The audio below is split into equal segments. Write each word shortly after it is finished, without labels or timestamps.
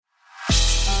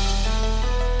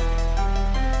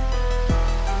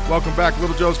Welcome back,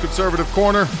 Little Joe's Conservative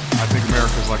Corner. I think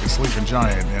America's like a sleeping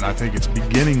giant, and I think it's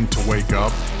beginning to wake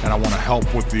up, and I want to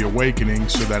help with the awakening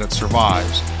so that it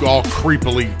survives. All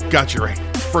creepily got your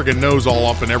friggin' nose all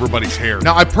up in everybody's hair.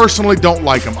 Now, I personally don't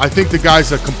like him. I think the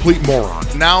guy's a complete moron.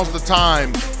 Now's the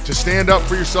time to stand up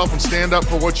for yourself and stand up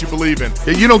for what you believe in.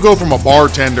 You don't go from a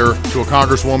bartender to a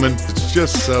congresswoman. It's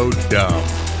just so dumb.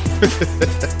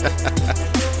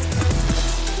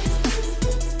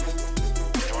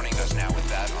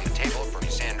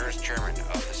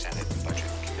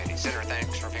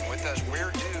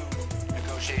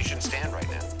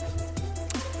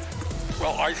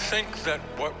 Well, I think that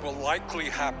what will likely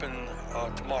happen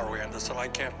tomorrow, Anderson, I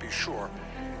can't be sure,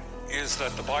 is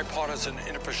that the bipartisan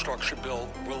infrastructure bill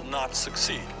will not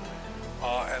succeed.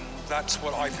 And that's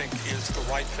what I think is the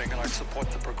right thing, and I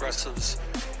support the progressives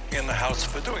in the House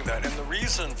for doing that. And the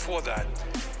reason for that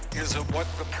is that what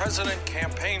the president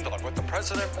campaigned on, what the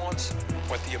president wants,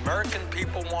 what the American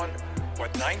people want,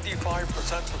 what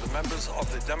 95% of the members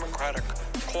of the Democratic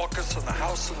caucus in the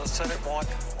House and the Senate want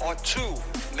are two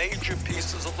major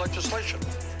pieces of legislation.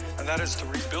 And that is to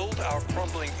rebuild our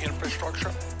crumbling infrastructure,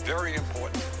 very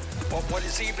important. But what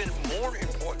is even more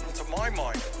important to my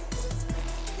mind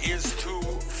is to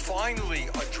finally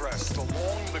address the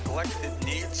long-neglected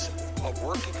needs of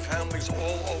working families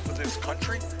all over this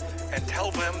country and tell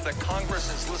them that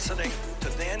Congress is listening to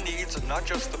their needs and not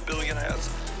just the billionaires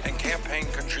and campaign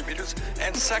contributors.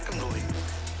 And secondly,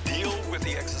 deal with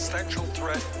the existential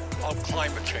threat of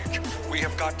climate change. We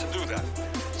have got to do that.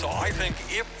 So I think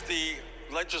if the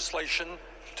legislation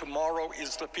tomorrow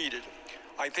is defeated,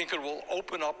 I think it will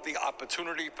open up the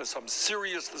opportunity for some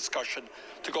serious discussion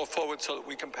to go forward so that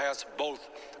we can pass both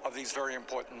of these very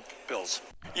important bills.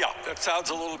 Yeah, that sounds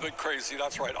a little bit crazy.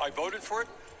 That's right. I voted for it.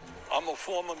 I'm a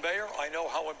former mayor. I know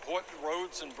how important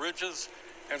roads and bridges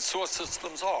and sewer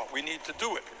systems are. We need to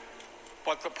do it.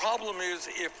 But the problem is,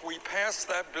 if we pass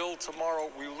that bill tomorrow,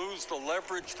 we lose the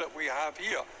leverage that we have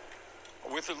here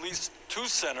with at least two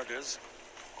senators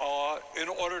in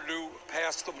order to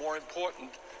pass the more important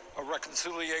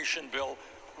reconciliation bill,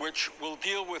 which will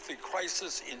deal with the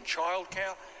crisis in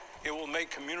childcare. It will make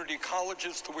community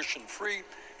colleges tuition-free.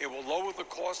 It will lower the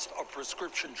cost of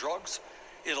prescription drugs.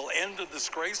 It'll end the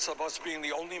disgrace of us being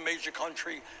the only major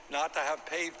country not to have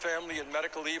paid family and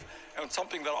medical leave, and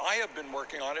something that I have been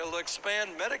working on. It'll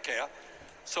expand Medicare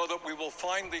so that we will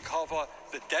finally cover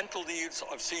the dental needs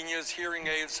of seniors, hearing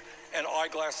aids, and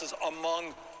eyeglasses,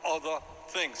 among other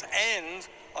things. And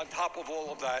on top of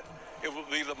all of that, it will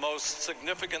be the most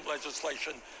significant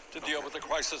legislation to deal with the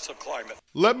crisis of climate.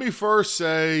 Let me first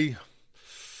say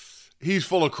he's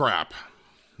full of crap,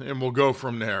 and we'll go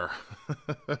from there.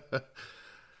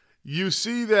 You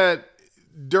see that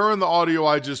during the audio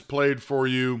I just played for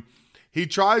you, he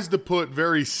tries to put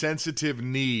very sensitive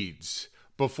needs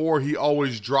before he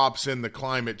always drops in the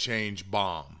climate change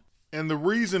bomb. And the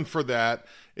reason for that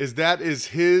is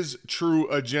his true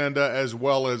agenda as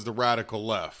well as the radical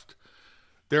left.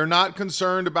 They're not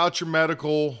concerned about your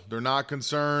medical. They're not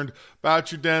concerned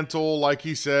about your dental, like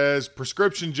he says.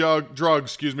 Prescription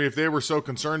drugs, if they were so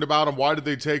concerned about them, why did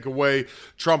they take away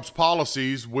Trump's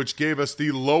policies, which gave us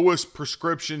the lowest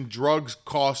prescription drugs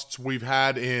costs we've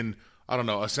had in,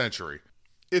 a century?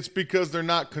 It's because they're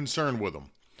not concerned with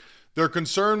them. They're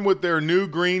concerned with their new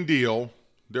Green Deal,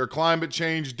 their climate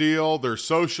change deal, their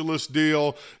socialist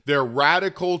deal, their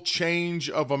radical change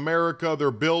of America, their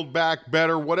Build Back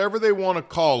Better, whatever they want to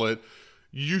call it.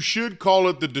 You should call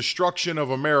it the Destruction of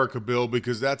America bill,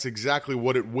 because that's exactly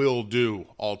what it will do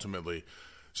ultimately.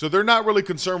 So they're not really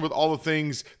concerned with all the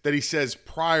things that he says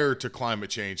prior to climate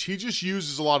change. He just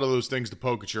uses a lot of those things to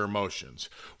poke at your emotions.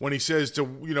 When he says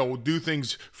to, do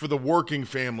things for the working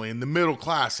family and the middle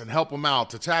class and help them out,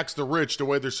 to tax the rich the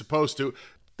way they're supposed to,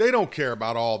 they don't care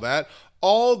about all that.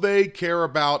 All they care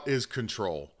about is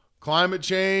control. Climate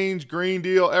change, Green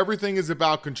Deal, everything is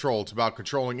about control. It's about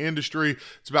controlling industry.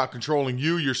 It's about controlling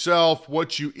you, yourself,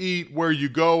 what you eat, where you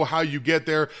go, how you get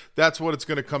there. That's what it's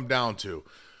going to come down to.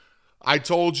 I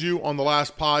told you on the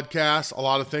last podcast a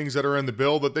lot of things that are in the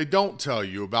bill that they don't tell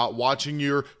you about: watching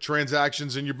your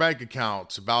transactions in your bank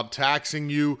accounts, about taxing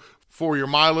you for your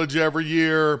mileage every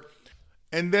year.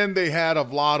 And then they had a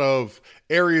lot of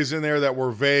areas in there that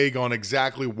were vague on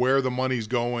exactly where the money's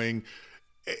going.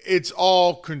 It's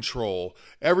all control.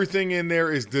 Everything in there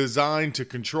is designed to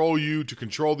control you, to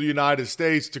control the United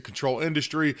States, to control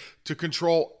industry, to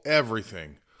control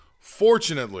everything.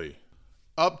 Fortunately,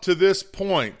 up to this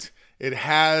point, it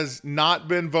has not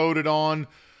been voted on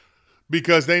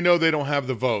because they know they don't have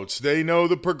the votes. They know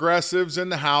the progressives in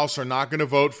the House are not going to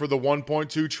vote for the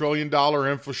 $1.2 trillion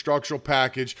infrastructural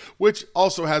package, which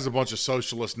also has a bunch of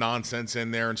socialist nonsense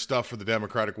in there and stuff for the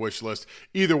Democratic wish list.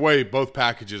 Either way, both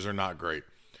packages are not great.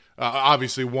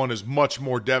 Obviously, one is much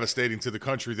more devastating to the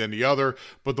country than the other,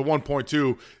 but the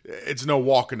 1.2, it's no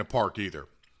walk in the park either.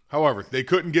 However, they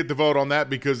couldn't get the vote on that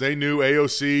because they knew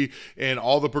AOC and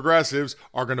all the progressives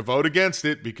are going to vote against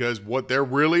it, because what they're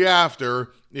really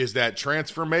after is that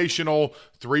transformational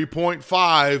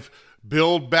 3.5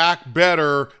 build back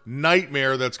better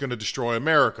nightmare that's going to destroy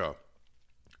America.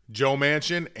 Joe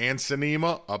Manchin and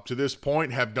Sinema, up to this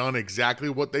point, have done exactly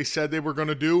what they said they were going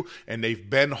to do, and they've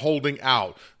been holding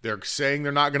out. They're saying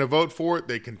they're not going to vote for it.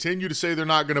 They continue to say they're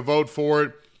not going to vote for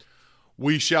it.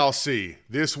 We shall see.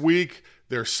 This week,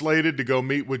 they're slated to go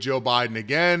meet with Joe Biden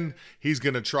again. He's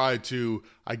going to try to,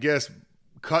 I guess,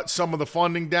 cut some of the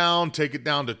funding down, take it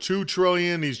down to $2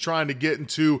 trillion. He's trying to get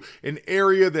into an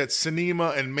area that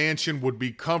Sinema and Manchin would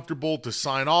be comfortable to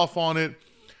sign off on it.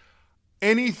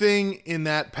 Anything in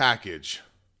that package,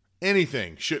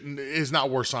 anything is not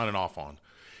worth signing off on.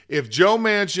 If Joe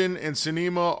Manchin and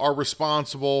Sinema are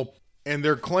responsible and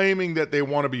they're claiming that they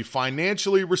want to be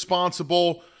financially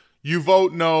responsible, you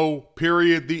vote no,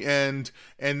 period, the end,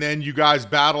 and then you guys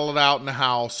battle it out in the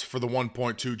House for the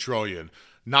 $1.2 trillion.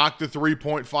 Knock the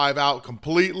 3.5 out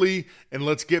completely, and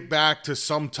let's get back to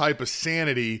some type of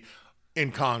sanity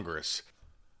in Congress.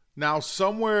 Now,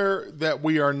 somewhere that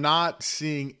we are not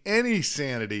seeing any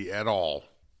sanity at all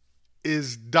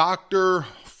is Dr.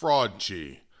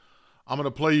 Fauci. I'm going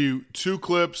to play you two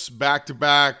clips back to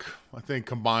back. I think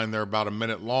combined they're about a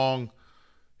minute long.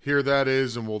 Here that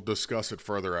is, and we'll discuss it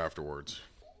further afterwards.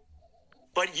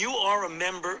 But you are a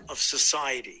member of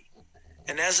society.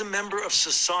 And as a member of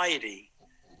society,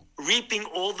 reaping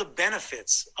all the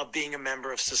benefits of being a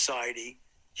member of society,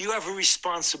 you have a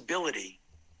responsibility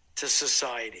to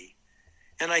society.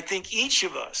 And I think each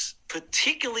of us,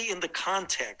 particularly in the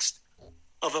context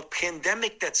of a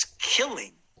pandemic that's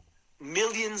killing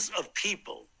millions of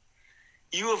people,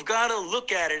 you have got to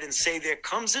look at it and say there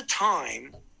comes a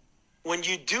time when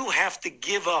you do have to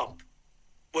give up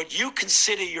what you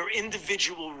consider your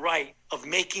individual right of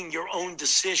making your own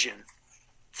decision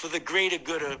for the greater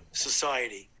good of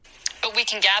society. But we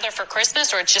can gather for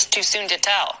Christmas, or it's just too soon to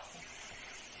tell?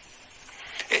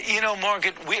 You know,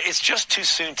 Margaret, it's just too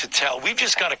soon to tell. We've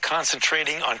just got to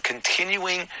concentrating on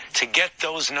continuing to get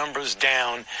those numbers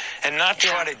down and not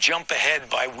try to jump ahead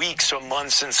by weeks or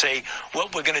months and say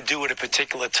what we're going to do at a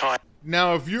particular time.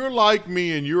 Now, if you're like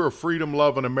me and you're a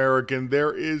freedom-loving American,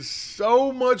 there is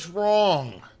so much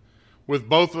wrong with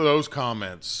both of those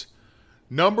comments.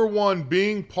 Number one,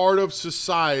 being part of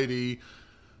society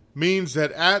means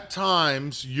that at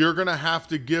times you're going to have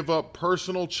to give up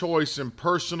personal choice and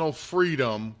personal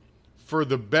freedom for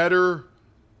the better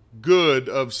good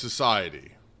of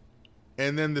society.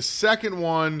 And then the second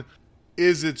one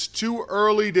is it's too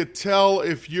early to tell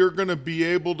if you're going to be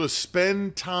able to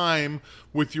spend time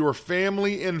with your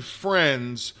family and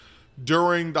friends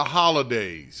during the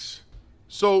holidays.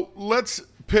 So let's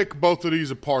pick both of these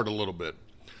apart a little bit.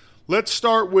 Let's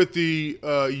start with the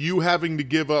you having to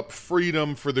give up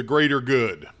freedom for the greater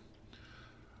good.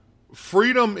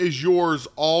 Freedom is yours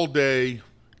all day,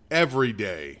 every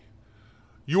day.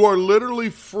 You are literally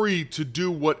free to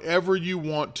do whatever you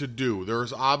want to do.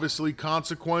 There's obviously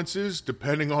consequences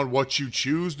depending on what you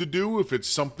choose to do. If it's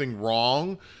something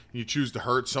wrong, you choose to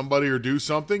hurt somebody or do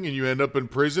something and you end up in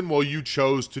prison, well, you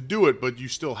chose to do it, but you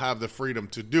still have the freedom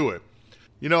to do it.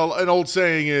 You know, an old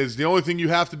saying is, the only thing you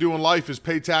have to do in life is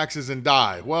pay taxes and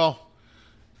die. Well,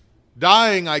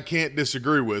 dying I can't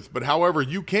disagree with, but however,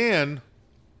 you can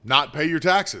not pay your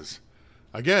taxes.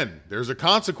 Again, there's a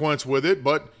consequence with it,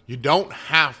 but you don't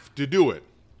have to do it.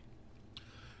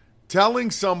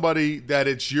 Telling somebody that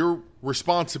it's your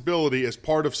responsibility as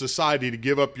part of society to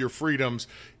give up your freedoms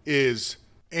is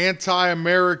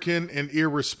anti-American and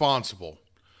irresponsible.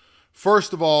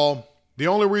 First of all, the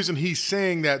only reason he's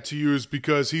saying that to you is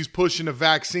because he's pushing a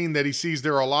vaccine that he sees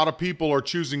there are a lot of people are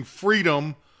choosing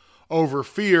freedom over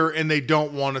fear and they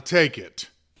don't want to take it.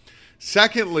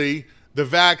 Secondly, the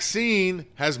vaccine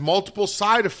has multiple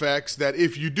side effects that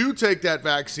if you do take that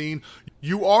vaccine,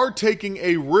 you are taking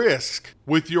a risk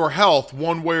with your health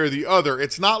one way or the other.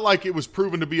 It's not like it was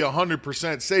proven to be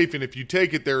 100% safe, and if you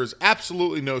take it, there's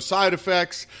absolutely no side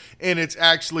effects, and it's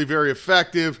actually very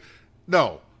effective.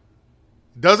 No.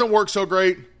 Doesn't work so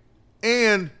great,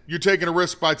 and you're taking a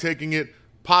risk by taking it.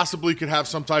 Possibly could have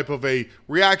some type of a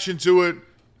reaction to it.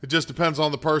 It just depends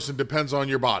on the person, depends on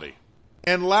your body.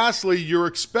 And lastly, you're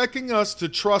expecting us to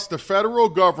trust the federal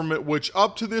government, which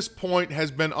up to this point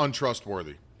has been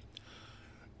untrustworthy.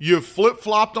 You've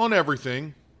flip-flopped on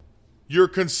everything. You're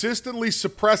consistently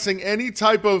suppressing any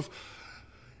type of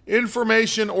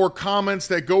information or comments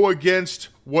that go against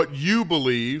what you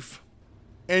believe.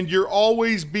 And you're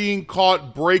always being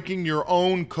caught breaking your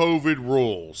own COVID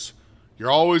rules. You're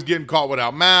always getting caught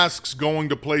without masks, going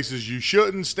to places you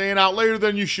shouldn't, staying out later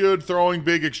than you should, throwing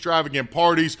big extravagant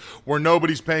parties where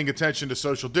nobody's paying attention to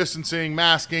social distancing,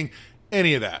 masking,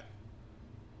 any of that.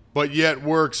 But yet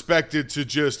we're expected to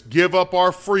just give up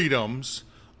our freedoms,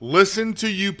 listen to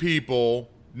you people,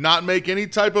 not make any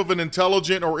type of an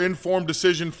intelligent or informed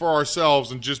decision for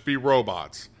ourselves, and just be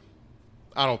robots.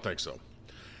 I don't think so.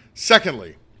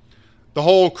 Secondly, the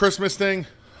whole Christmas thing.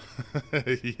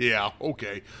 Yeah,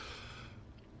 okay.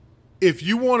 If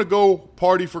you want to go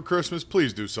party for Christmas,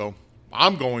 please do so.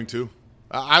 I'm going to.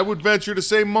 I would venture to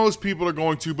say most people are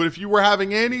going to, but if you were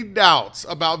having any doubts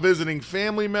about visiting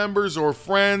family members or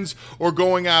friends or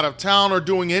going out of town or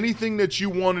doing anything that you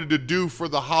wanted to do for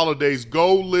the holidays,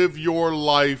 go live your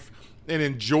life and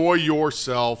enjoy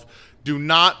yourself. Do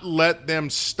not let them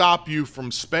stop you from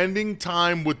spending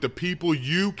time with the people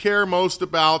you care most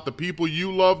about, the people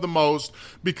you love the most,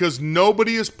 because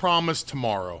nobody is promised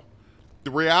tomorrow.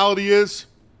 The reality is,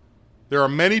 there are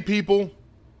many people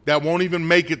that won't even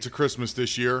make it to Christmas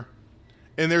this year,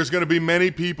 and there's going to be many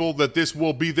people that this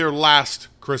will be their last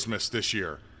Christmas this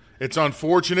year. It's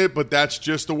unfortunate, but that's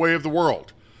just the way of the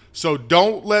world. So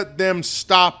don't let them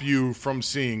stop you from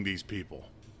seeing these people.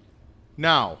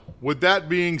 Now, with that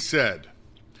being said,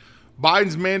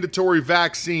 Biden's mandatory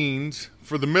vaccines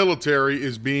for the military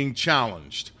is being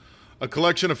challenged. A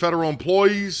collection of federal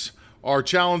employees are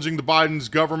challenging the Biden's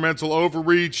governmental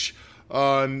overreach.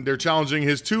 And they're challenging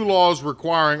his 2 laws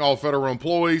requiring all federal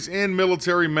employees and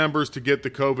military members to get the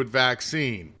COVID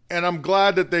vaccine. And I'm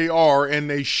glad that they are, and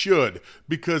they should,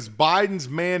 because Biden's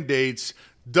mandates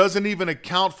doesn't even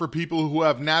account for people who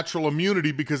have natural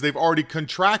immunity because they've already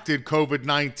contracted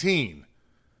COVID-19.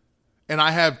 And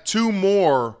I have 2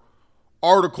 more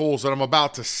articles that I'm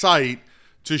about to cite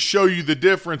to show you the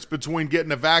difference between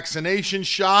getting a vaccination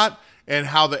shot and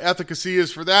how the efficacy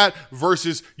is for that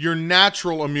versus your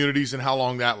natural immunities and how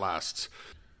long that lasts.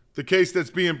 The case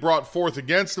that's being brought forth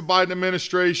against the Biden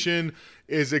administration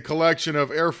is a collection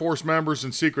of Air Force members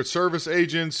and Secret Service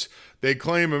agents. They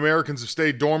claim Americans have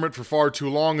stayed dormant for far too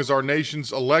long as our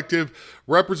nation's elected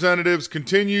representatives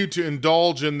continue to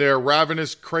indulge in their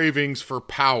ravenous cravings for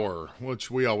power, which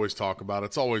we always talk about.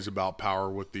 It's always about power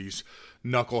with these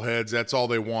knuckleheads. That's all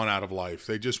they want out of life.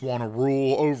 They just want to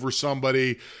rule over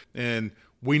somebody, and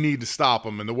we need to stop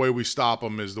them. And the way we stop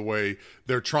them is the way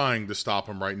they're trying to stop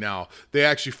them right now. They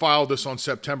actually filed this on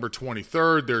September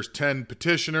 23rd. There's 10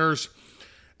 petitioners.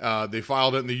 They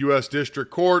filed it in the U.S. District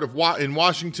Court in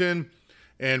Washington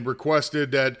and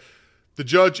requested that the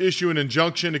judge issue an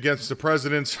injunction against the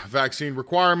president's vaccine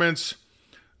requirements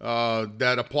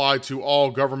that apply to all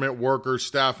government workers,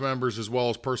 staff members, as well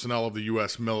as personnel of the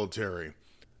U.S. military.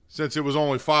 Since it was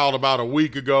only filed about a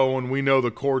week ago and we know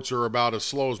the courts are about as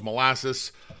slow as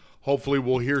molasses, hopefully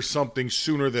we'll hear something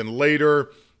sooner than later.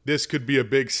 This could be a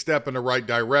big step in the right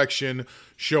direction,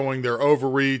 showing their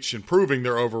overreach and proving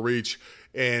their overreach.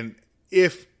 And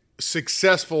if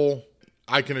successful,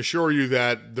 I can assure you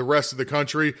that the rest of the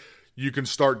country, you can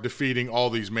start defeating all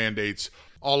these mandates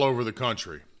all over the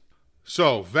country.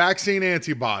 So, vaccine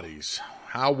antibodies.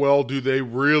 How well do they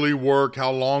really work?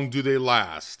 How long do they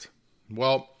last?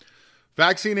 Well,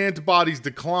 vaccine antibodies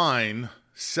decline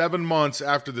 7 months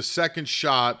after the second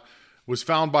shot was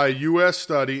found by a U.S.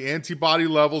 study. Antibody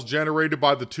levels generated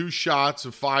by the 2 shots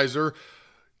of Pfizer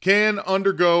can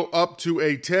undergo up to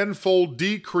a 10-fold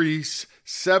decrease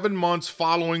 7 months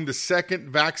following the second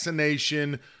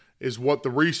vaccination, is what the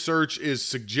research is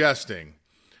suggesting.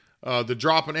 The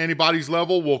drop in antibodies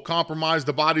level will compromise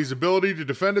the body's ability to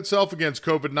defend itself against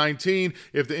COVID-19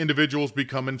 if the individuals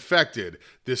become infected.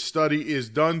 This study is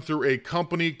done through a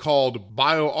company called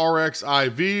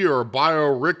BioRxiv or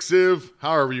BioRxiv,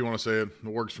 however you want to say it. It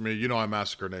works for me. You know I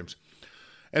massacre names.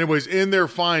 Anyways, in their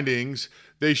findings,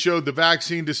 they showed the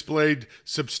vaccine displayed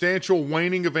substantial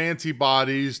waning of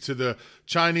antibodies to the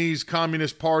Chinese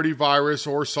Communist Party virus,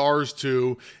 or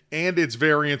SARS-2, and its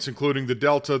variants, including the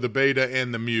Delta, the Beta,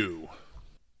 and the Mu.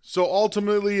 So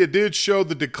ultimately, it did show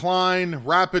the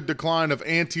rapid decline of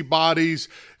antibodies.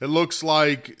 It looks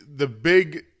like the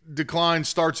big decline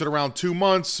starts at around 2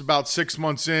 months. About 6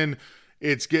 months in,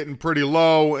 it's getting pretty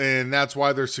low, and that's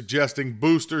why they're suggesting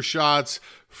booster shots.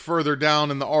 Further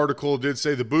down in the article, it did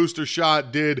say the booster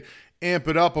shot did amp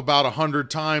it up about 100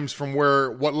 times from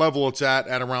what level it's at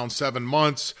around 7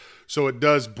 months. So it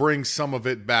does bring some of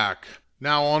it back.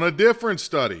 Now, on a different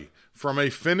study from a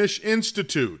Finnish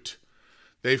institute,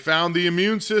 they found the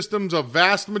immune systems of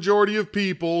vast majority of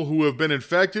people who have been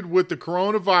infected with the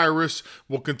coronavirus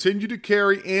will continue to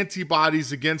carry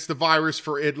antibodies against the virus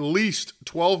for at least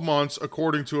 12 months,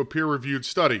 according to a peer-reviewed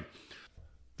study.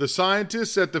 The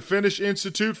scientists at the Finnish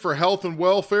Institute for Health and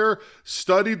Welfare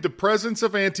studied the presence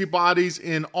of antibodies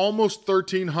in almost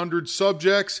 1,300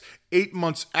 subjects. 8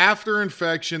 months after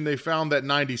infection, they found that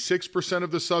 96% of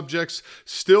the subjects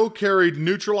still carried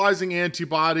neutralizing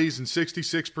antibodies and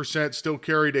 66% still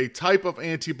carried a type of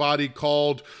antibody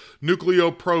called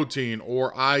nucleoprotein,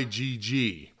 or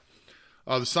IgG.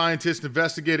 The scientists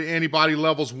investigated antibody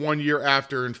levels 1 year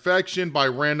after infection by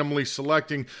randomly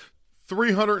selecting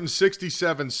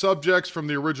 367 subjects from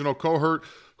the original cohort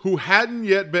who hadn't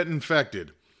yet been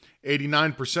infected.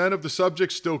 89% of the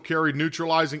subjects still carried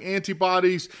neutralizing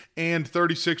antibodies, and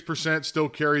 36% still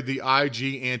carried the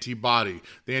Ig antibody.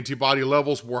 The antibody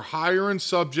levels were higher in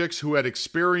subjects who had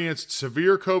experienced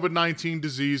severe COVID-19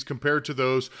 disease compared to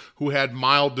those who had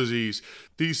mild disease.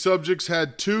 These subjects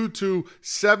had 2 to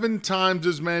 7 times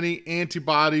as many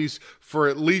antibodies for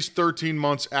at least 13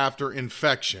 months after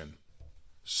infection.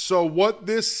 So what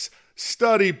this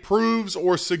study proves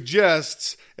or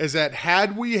suggests is that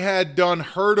had we had done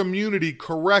herd immunity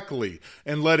correctly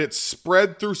and let it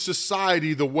spread through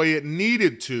society the way it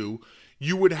needed to,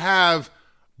 you would have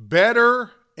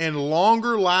better and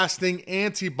longer lasting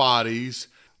antibodies,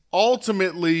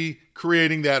 ultimately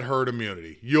creating that herd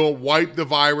immunity. You'll wipe the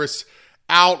virus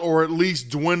out, or at least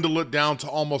dwindle it down to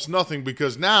almost nothing,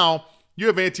 because now you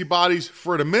have antibodies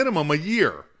for at a minimum a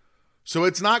year. So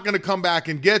it's not going to come back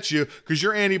and get you, because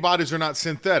your antibodies are not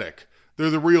synthetic.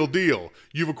 They're the real deal.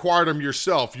 You've acquired them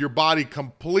yourself. Your body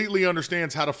completely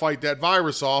understands how to fight that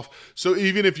virus off. So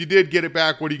even if you did get it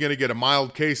back, what are you going to get? A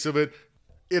mild case of it?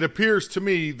 It appears to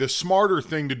me the smarter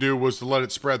thing to do was to let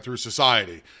it spread through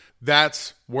society.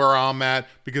 That's where I'm at,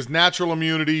 because natural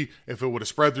immunity, if it would have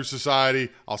spread through society,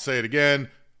 I'll say it again,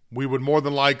 we would more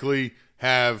than likely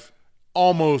have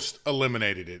almost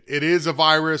eliminated it. It is a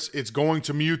virus. It's going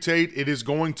to mutate. It is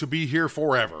going to be here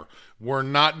forever. We're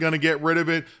not going to get rid of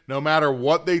it, no matter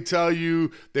what they tell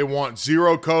you. They want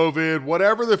zero COVID,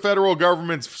 whatever the federal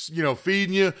government's,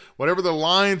 feeding you, whatever they're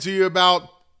lying to you about,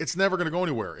 it's never going to go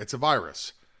anywhere. It's a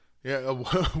virus. Yeah,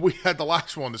 we had the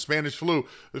last one, the Spanish flu,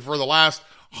 for the last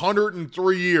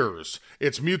 103 years.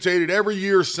 It's mutated every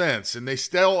year since, and they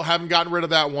still haven't gotten rid of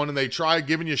that one, and they try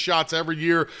giving you shots every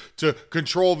year to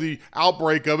control the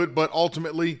outbreak of it, but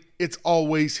ultimately, it's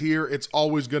always here. It's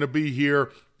always going to be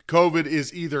here. COVID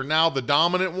is either now the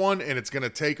dominant one and it's going to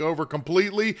take over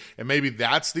completely, and maybe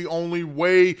that's the only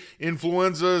way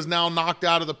influenza is now knocked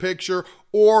out of the picture,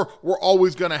 or we're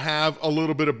always going to have a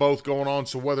little bit of both going on.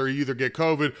 So whether you either get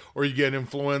COVID or you get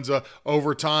influenza,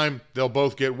 over time, they'll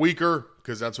both get weaker,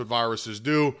 because that's what viruses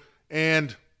do,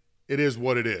 and it is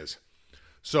what it is.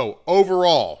 So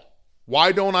overall,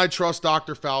 why don't I trust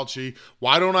Dr. Fauci?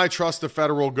 Why don't I trust the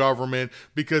federal government?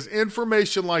 Because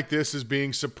information like this is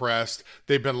being suppressed.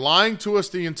 They've been lying to us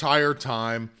the entire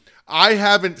time. I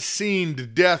haven't seen the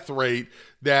death rate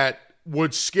that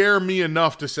would scare me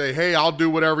enough to say, hey, I'll do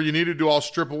whatever you need to do. I'll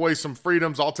strip away some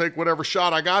freedoms. I'll take whatever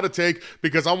shot I got to take,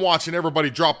 because I'm watching everybody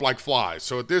drop like flies.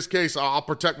 So in this case, I'll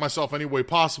protect myself any way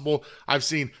possible. I've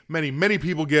seen many, many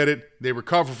people get it. They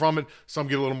recover from it. Some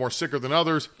get a little more sicker than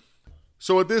others.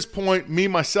 So at this point, me,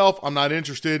 myself, I'm not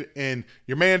interested in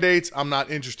your mandates. I'm not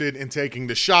interested in taking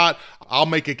the shot. I'll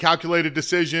make a calculated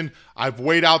decision. I've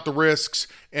weighed out the risks,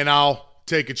 and I'll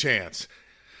take a chance,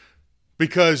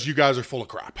 because you guys are full of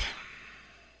crap.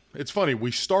 It's funny,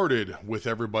 we started with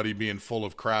everybody being full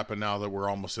of crap, and now that we're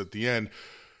almost at the end,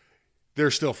 they're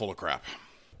still full of crap.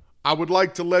 I would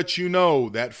like to let you know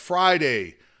that Friday,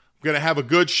 I'm going to have a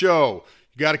good show.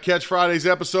 You got to catch Friday's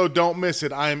episode. Don't miss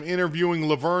it. I am interviewing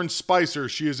Laverne Spicer.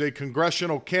 She is a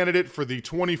congressional candidate for the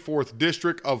 24th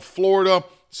District of Florida,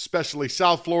 especially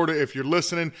South Florida. If you're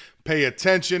listening, pay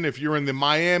attention. If you're in the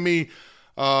Miami,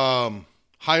 Hialeah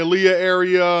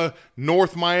area,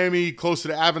 North Miami, close to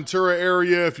the Aventura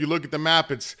area, if you look at the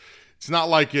map, it's not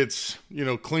like it's,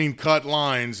 clean cut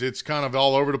lines. It's kind of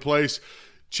all over the place.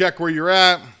 Check where you're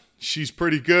at. She's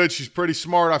pretty good. She's pretty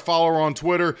smart. I follow her on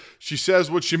Twitter. She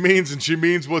says what she means, and she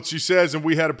means what she says, and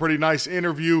we had a pretty nice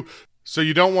interview. So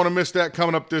you don't want to miss that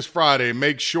coming up this Friday.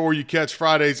 Make sure you catch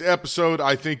Friday's episode.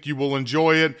 I think you will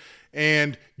enjoy it.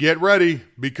 And get ready,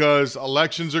 because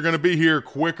elections are going to be here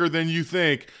quicker than you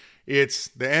think. It's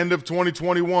the end of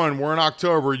 2021. We're in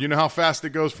October. You know how fast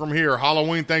it goes from here.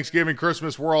 Halloween, Thanksgiving,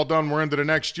 Christmas, we're all done. We're into the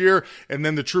next year, and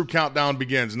then the true countdown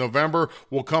begins. November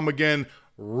will come again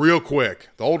real quick.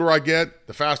 The older I get,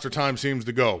 the faster time seems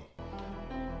to go.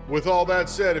 With all that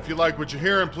said, if you like what you're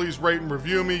hearing, please rate and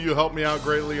review me. You'll help me out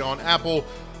greatly on Apple.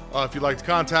 If you'd like to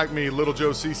contact me,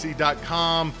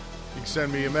 littlejoecc.com. You can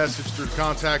send me a message through the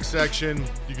contact section.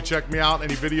 You can check me out,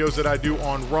 any videos that I do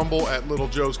on Rumble at Little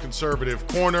Joe's Conservative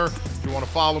Corner. If you want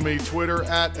to follow me, Twitter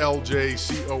at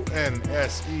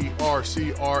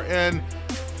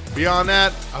LJCONSERCRN. Beyond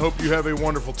that, I hope you have a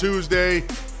wonderful Tuesday.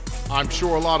 I'm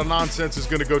sure a lot of nonsense is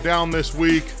going to go down this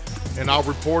week, and I'll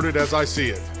report it as I see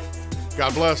it.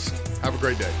 God bless. Have a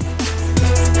great day.